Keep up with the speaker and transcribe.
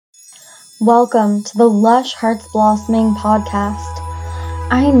Welcome to the Lush Hearts Blossoming podcast.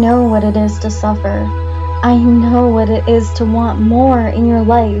 I know what it is to suffer. I know what it is to want more in your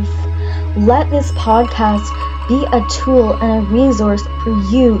life. Let this podcast be a tool and a resource for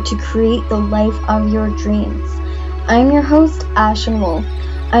you to create the life of your dreams. I'm your host, Ashen.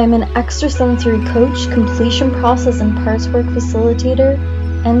 I am an extrasensory coach, completion process and parts work facilitator,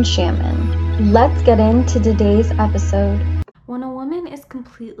 and shaman. Let's get into today's episode. When a woman is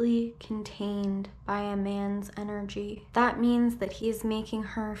completely contained by a man's energy, that means that he is making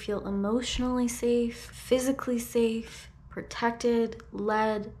her feel emotionally safe, physically safe, protected,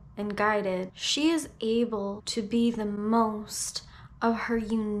 led, and guided. She is able to be the most of her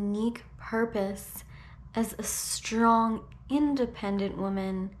unique purpose as a strong, independent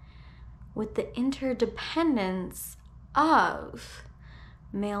woman with the interdependence of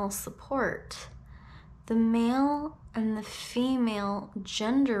male support. The male and the female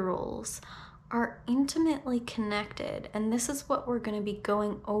gender roles are intimately connected, and this is what we're going to be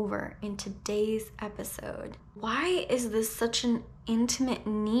going over in today's episode. Why is this such an intimate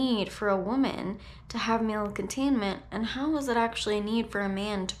need for a woman to have male containment, and how is it actually a need for a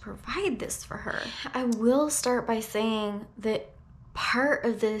man to provide this for her? I will start by saying that part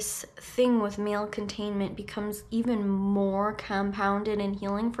of this thing with male containment becomes even more compounded and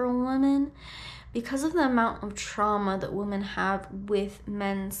healing for a woman because of the amount of trauma that women have with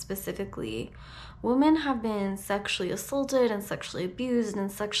men specifically. Women have been sexually assaulted and sexually abused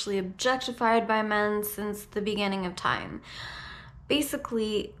and sexually objectified by men since the beginning of time.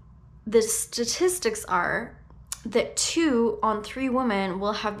 Basically, the statistics are that 2 on 3 women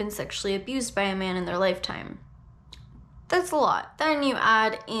will have been sexually abused by a man in their lifetime. That's a lot. Then you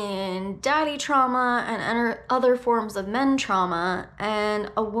add in daddy trauma and other forms of men trauma,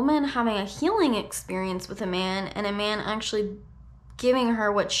 and a woman having a healing experience with a man, and a man actually giving her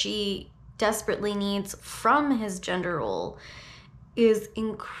what she desperately needs from his gender role is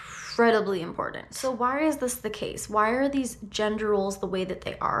incredibly important. So why is this the case? Why are these gender roles the way that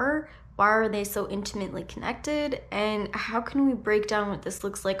they are? Why are they so intimately connected? And how can we break down what this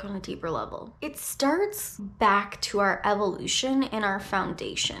looks like on a deeper level? It starts back to our evolution and our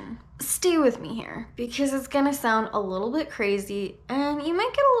foundation. Stay with me here, because it's gonna sound a little bit crazy and you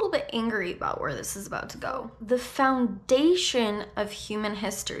might get a little bit angry about where this is about to go. The foundation of human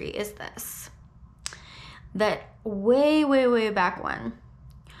history is this: that way back when,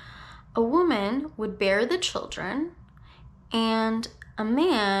 a woman would bear the children and a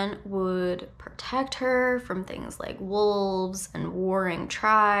man would protect her from things like wolves and warring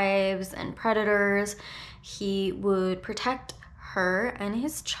tribes and predators. He would protect her and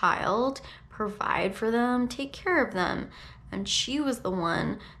his child, provide for them, take care of them. And she was the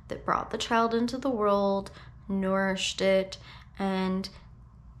one that brought the child into the world, nourished it, and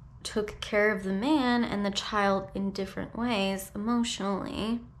took care of the man and the child in different ways,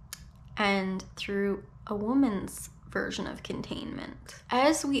 emotionally, and through a woman's version of containment.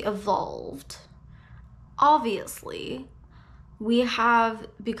 As we evolved, obviously, we have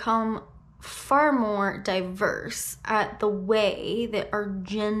become far more diverse at the way that our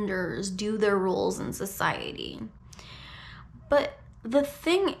genders do their roles in society. But the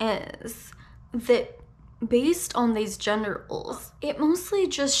thing is that based on these gender roles, it mostly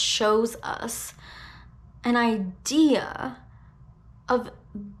just shows us an idea of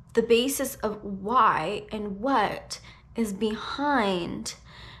the basis of why and what is behind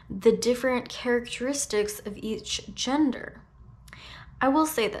the different characteristics of each gender. I will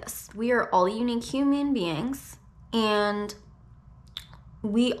say this: we are all unique human beings, and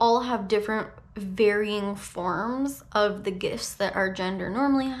we all have different varying forms of the gifts that our gender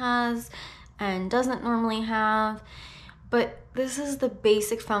normally has and doesn't normally have. But this is the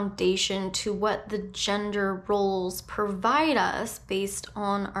basic foundation to what the gender roles provide us based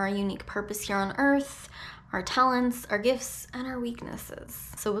on our unique purpose here on earth, our talents, our gifts, and our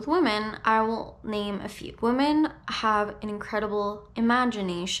weaknesses. So with women, I will name a few. Women have an incredible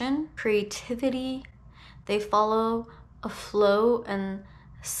imagination, creativity. They follow a flow and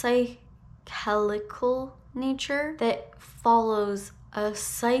cyclical nature that follows a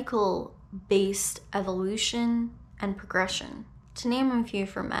cycle-based evolution and progression. To name a few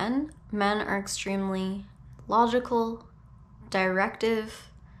for men, men are extremely logical, directive,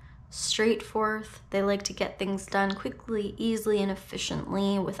 straightforward. They like to get things done quickly, easily, and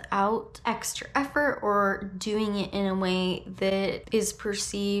efficiently without extra effort or doing it in a way that is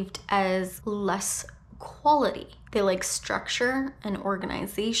perceived as less quality. They like structure and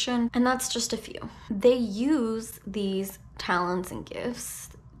organization, and that's just a few. They use these talents and gifts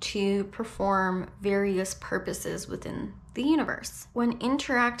to perform various purposes within the universe. When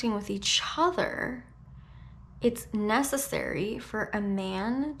interacting with each other, it's necessary for a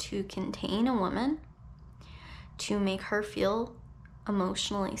man to contain a woman, to make her feel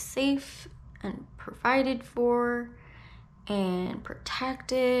emotionally safe and provided for and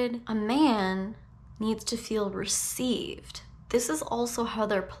protected. A man needs to feel received. This is also how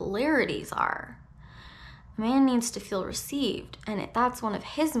their polarities are. A man needs to feel received, and that's one of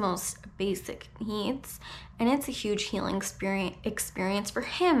his most basic needs, and it's a huge healing experience for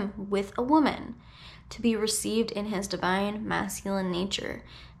him with a woman, to be received in his divine masculine nature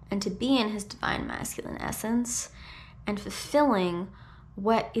and to be in his divine masculine essence and fulfilling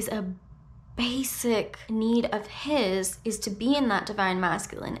what is a basic need of his is to be in that divine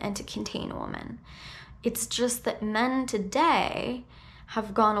masculine and to contain a woman. It's just that men today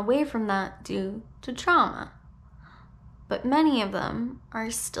have gone away from that due to trauma. But many of them are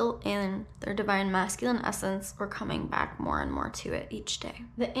still in their divine masculine essence or coming back more and more to it each day.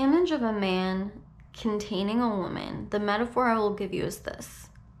 The image of a man containing a woman, the metaphor I will give you is this.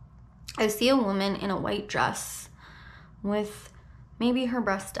 I see a woman in a white dress with maybe her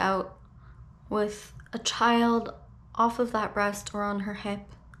breast out, with a child off of that breast or on her hip,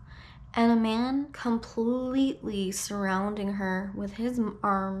 and a man completely surrounding her with his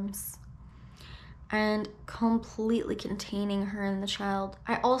arms and completely containing her and the child.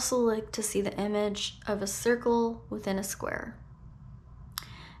 I also like to see the image of a circle within a square.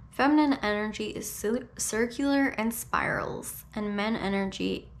 Feminine energy is circular and spirals, and men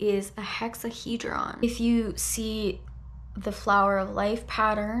energy is a hexahedron. If you see the flower of life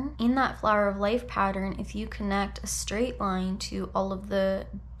pattern, in that flower of life pattern, if you connect a straight line to all of the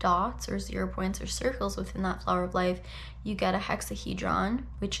dots or 0 points or circles within that flower of life, you get a hexahedron,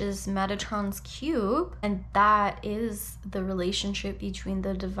 which is Metatron's cube, and that is the relationship between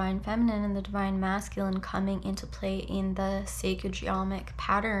the divine feminine and the divine masculine coming into play in the sacred geometric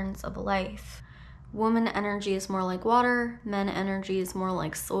patterns of life. Woman energy is more like water, men energy is more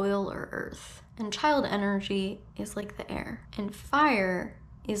like soil or earth, and child energy is like the air. And fire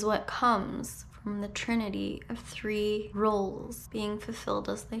is what comes from the trinity of 3 roles being fulfilled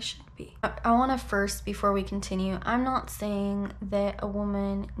as they should be. I want to first, before we continue, I'm not saying that a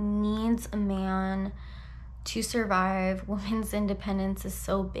woman needs a man to survive. Women's independence is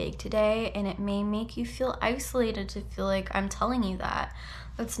so big today, and it may make you feel isolated to feel like I'm telling you that.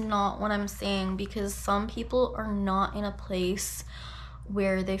 That's not what I'm saying, because some people are not in a place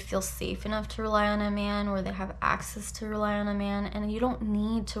where they feel safe enough to rely on a man, where they have access to rely on a man, and you don't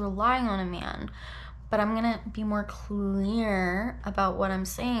need to rely on a man. But I'm gonna be more clear about what I'm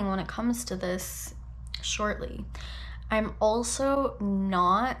saying when it comes to this shortly. I'm also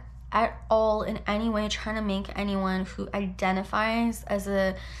not at all in any way trying to make anyone who identifies as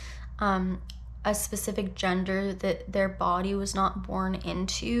a specific gender that their body was not born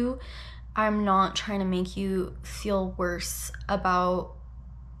into, I'm not trying to make you feel worse about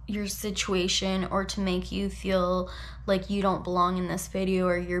your situation or to make you feel like you don't belong in this video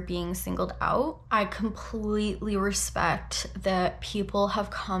or you're being singled out. I completely respect that people have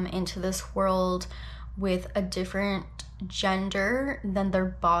come into this world with a different gender than their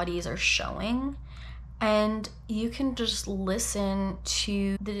bodies are showing, and you can just listen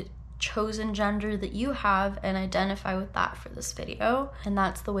to the chosen gender that you have and identify with that for this video, and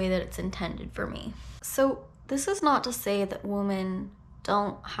that's the way that it's intended for me. So this is not to say that women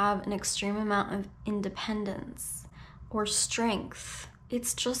don't have an extreme amount of independence or strength.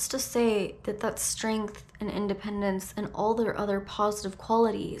 It's just to say that that strength and independence and all their other positive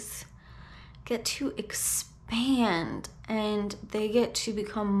qualities get to expand, and they get to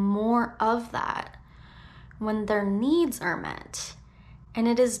become more of that when their needs are met. And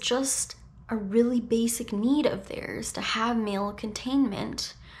it is just a really basic need of theirs to have male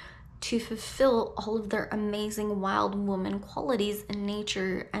containment to fulfill all of their amazing wild woman qualities in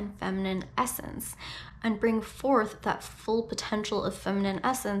nature and feminine essence and bring forth that full potential of feminine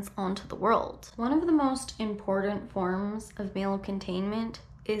essence onto the world. One of the most important forms of male containment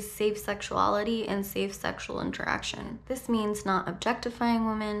is safe sexuality and safe sexual interaction. This means not objectifying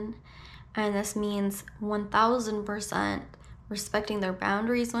women, and this means 1000% respecting their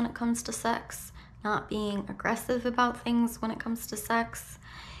boundaries when it comes to sex, not being aggressive about things when it comes to sex,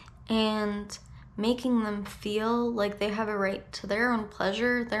 and making them feel like they have a right to their own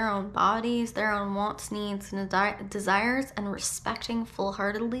pleasure, their own bodies, their own wants, needs, and desires, and respecting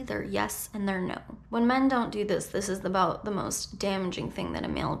full-heartedly their yes and their no. When men don't do this, this is about the most damaging thing that a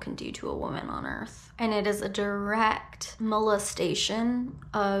male can do to a woman on earth. And it is a direct molestation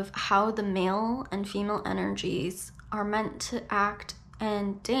of how the male and female energies are meant to act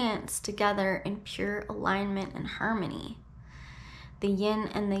and dance together in pure alignment and harmony. the yin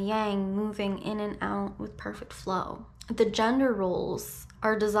and the yang moving in and out with perfect flow. The gender roles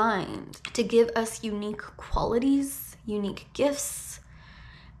are designed to give us unique qualities, unique gifts,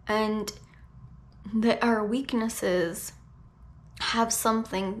 and that our weaknesses have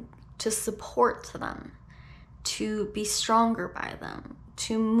something to support them, to be stronger by them,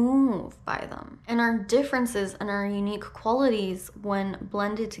 to move by them. And our differences and our unique qualities, when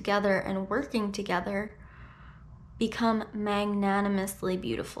blended together and working together, become magnanimously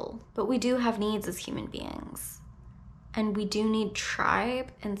beautiful. But we do have needs as human beings, and we do need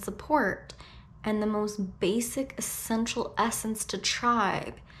tribe and support. And the most basic, essential essence to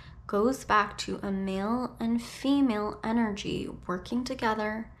tribe goes back to a male and female energy working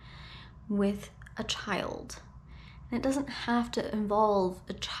together with a child. And it doesn't have to involve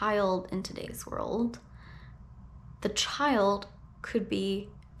a child in today's world. The child could be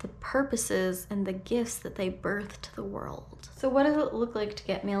the purposes and the gifts that they birth to the world. So what does it look like to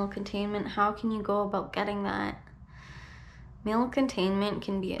get male containment? How can you go about getting that? Male containment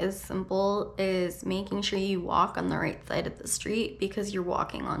can be as simple as making sure you walk on the right side of the street because you're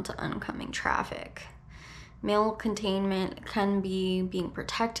walking onto oncoming traffic. Male containment can be being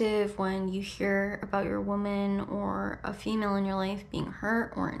protective when you hear about your woman or a female in your life being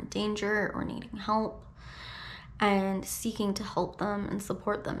hurt or in danger or needing help, and seeking to help them and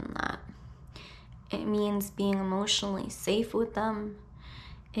support them in that. It means being emotionally safe with them.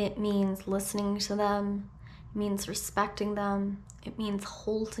 It means listening to them. It means respecting them. It means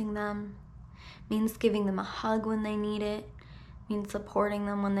holding them. It means giving them a hug when they need it. It means supporting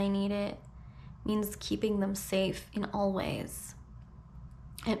them when they need it. It means keeping them safe in all ways.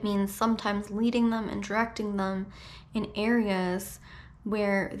 It means sometimes leading them and directing them in areas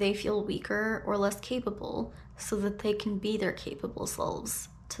where they feel weaker or less capable so that they can be their capable selves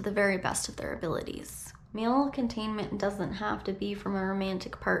to the very best of their abilities. Male containment doesn't have to be from a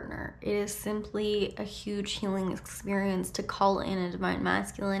romantic partner. It is simply a huge healing experience to call in a divine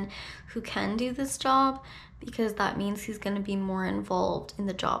masculine who can do this job, because that means he's going to be more involved in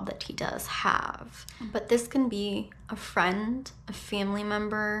the job that he does have. But this can be a friend, a family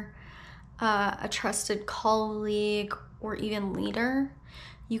member, a trusted colleague, or even leader.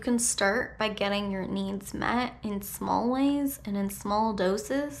 You can start by getting your needs met in small ways and in small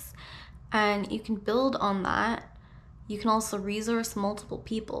doses, and you can build on that. You can also resource multiple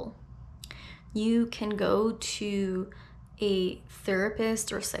people. You can go to a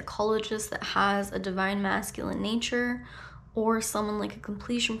therapist or psychologist that has a divine masculine nature, or someone like a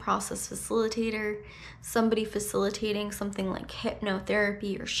completion process facilitator, somebody facilitating something like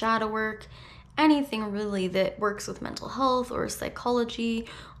hypnotherapy or shadow work, anything really that works with mental health or psychology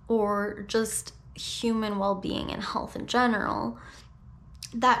or just human well-being and health in general.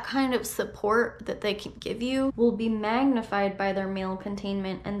 That kind of support that they can give you will be magnified by their male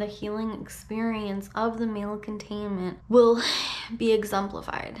containment, and the healing experience of the male containment will be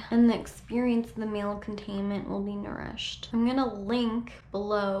exemplified, and the experience of the male containment will be nourished. I'm gonna link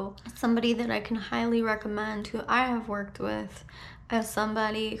below somebody that I can highly recommend who I have worked with as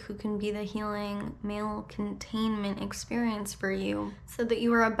somebody who can be the healing male containment experience for you, so that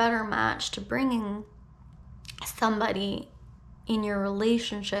you are a better match to bringing somebody in your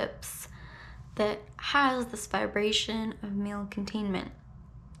relationships that has this vibration of male containment.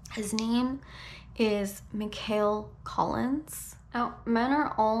 His name is Mikhail Collins. Now, men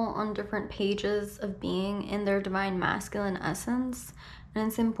are all on different pages of being in their divine masculine essence, and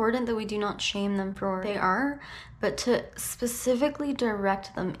it's important that we do not shame them for where they are, but to specifically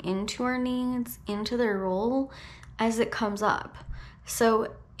direct them into our needs, into their role as it comes up.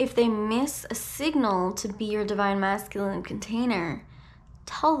 So if they miss a signal to be your divine masculine container,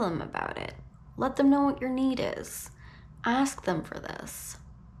 tell them about it. Let them know what your need is. Ask them for this.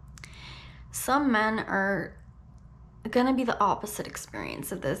 Some men are gonna be the opposite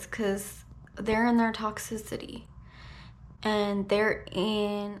experience of this because they're in their toxicity and they're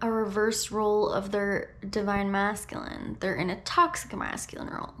in a reverse role of their divine masculine. They're in a toxic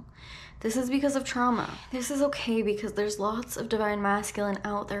masculine role. This is because of trauma. This is okay because there's lots of divine masculine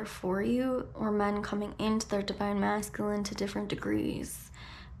out there for you, or men coming into their divine masculine to different degrees.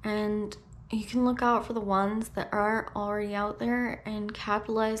 And you can look out for the ones that are already out there and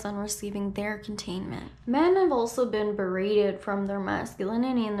capitalize on receiving their containment. Men have also been berated from their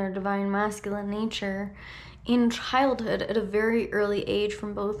masculinity and their divine masculine nature in childhood at a very early age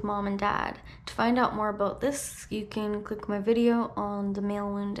from both mom and dad. To find out more about this, you can click my video on the male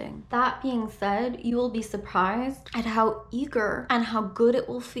wounding. That being said, you will be surprised at how eager and how good it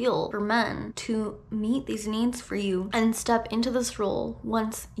will feel for men to meet these needs for you and step into this role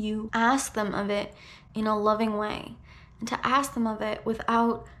once you ask them of it in a loving way. and to ask them of it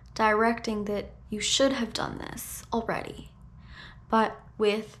without directing that you should have done this already, but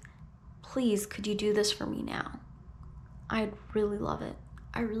with, please, could you do this for me now? I'd really love it.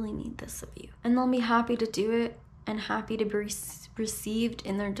 I really need this of you. And they'll be happy to do it and happy to be received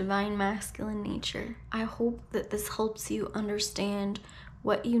in their divine masculine nature. I hope that this helps you understand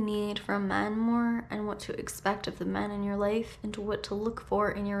what you need from men more, and what to expect of the men in your life, and to what to look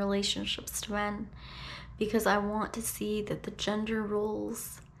for in your relationships to men, because I want to see that the gender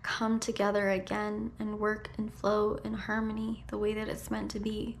roles come together again and work and flow in harmony the way that it's meant to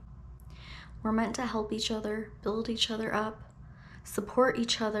be. We're meant to help each other, build each other up, support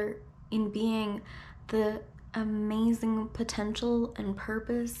each other in being the amazing potential and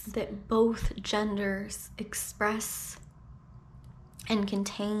purpose that both genders express and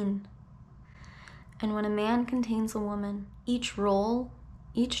contain. And when a man contains a woman, each role,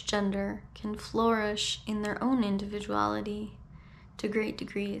 each gender can flourish in their own individuality to great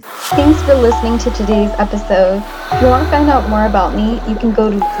degrees. Thanks for listening to today's episode. If you want to find out more about me, you can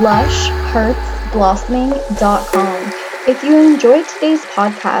go to blushheartsblossoming.com. If you enjoyed today's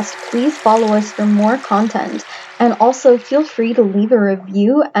podcast, please follow us for more content. And also feel free to leave a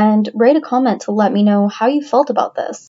review and write a comment to let me know how you felt about this.